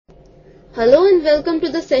Hello and welcome to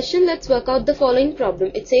the session. Let's work out the following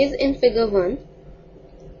problem. It says in figure 1,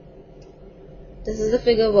 this is the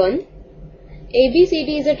figure 1,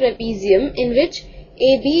 ABCD is a trapezium in which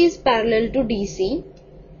AB is parallel to DC.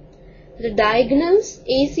 The diagonals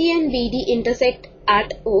AC and BD intersect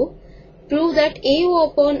at O. Prove that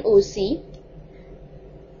AO upon OC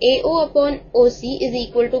is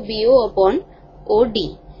equal to BO upon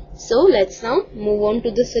OD. So let's now move on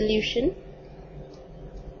to the solution.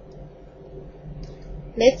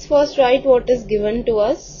 Let's first write what is given to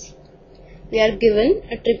us. We are given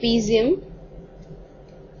a trapezium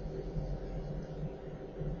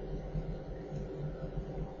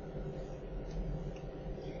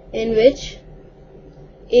in which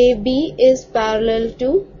AB is parallel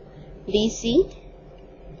to DC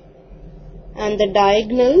and the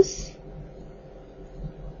diagonals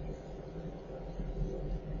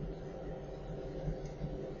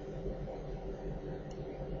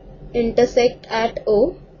intersect at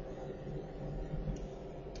O.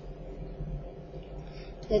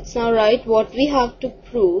 Let's now write what we have to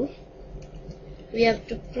prove. We have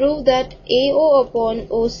to prove that AO upon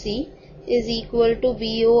OC is equal to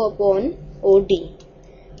BO upon OD.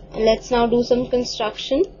 And let's now do some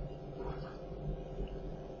construction.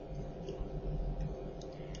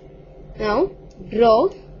 Now draw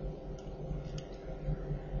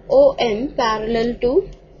OM parallel to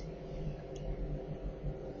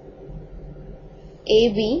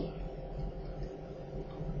AB,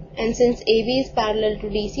 and since AB is parallel to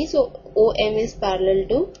DC, so OM is parallel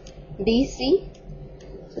to DC.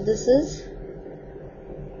 So this is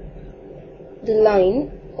the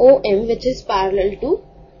line OM which is parallel to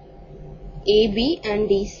AB and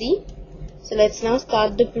DC. So let's now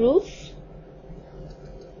start the proof.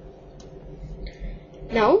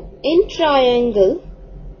 Now in triangle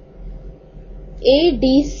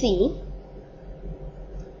ADC,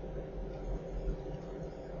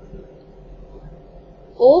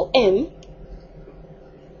 OM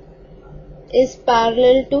is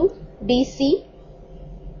parallel to DC.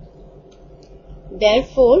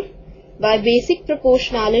 Therefore, by basic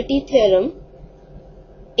proportionality theorem,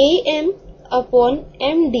 AM upon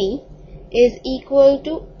MD is equal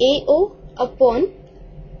to AO upon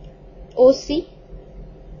OC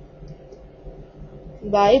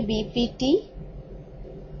by BPT,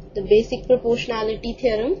 the basic proportionality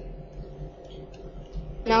theorem.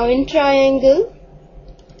 Now in triangle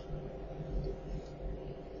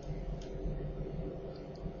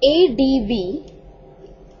ADB,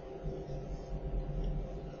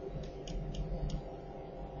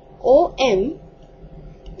 OM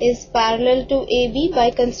is parallel to AB by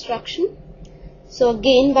construction. So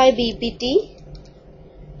again by BPT,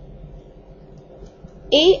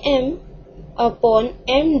 AM upon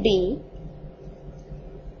MD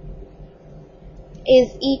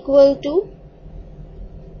is equal to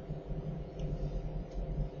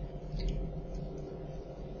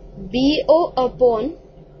BO upon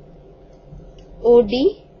OD,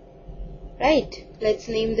 right? Let's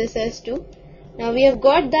name this as 2. Now we have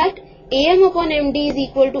got that AM upon MD is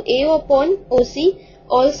equal to AO upon OC.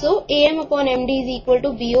 Also AM upon MD is equal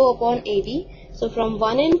to BO upon AD. So from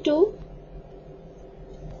 1 and 2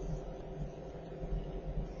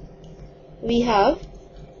 we have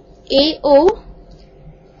AO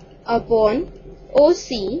upon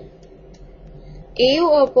OC.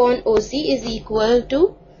 AO upon OC is equal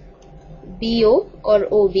to BO or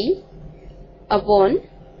OB upon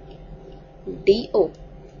DO,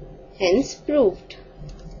 hence proved.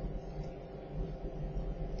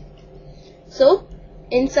 So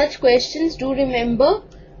in such questions, do remember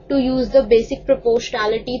to use the basic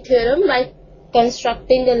proportionality theorem by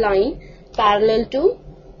constructing a line parallel to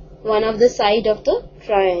one of the side of the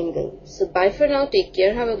triangle. So bye for now, take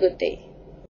care, have a good day.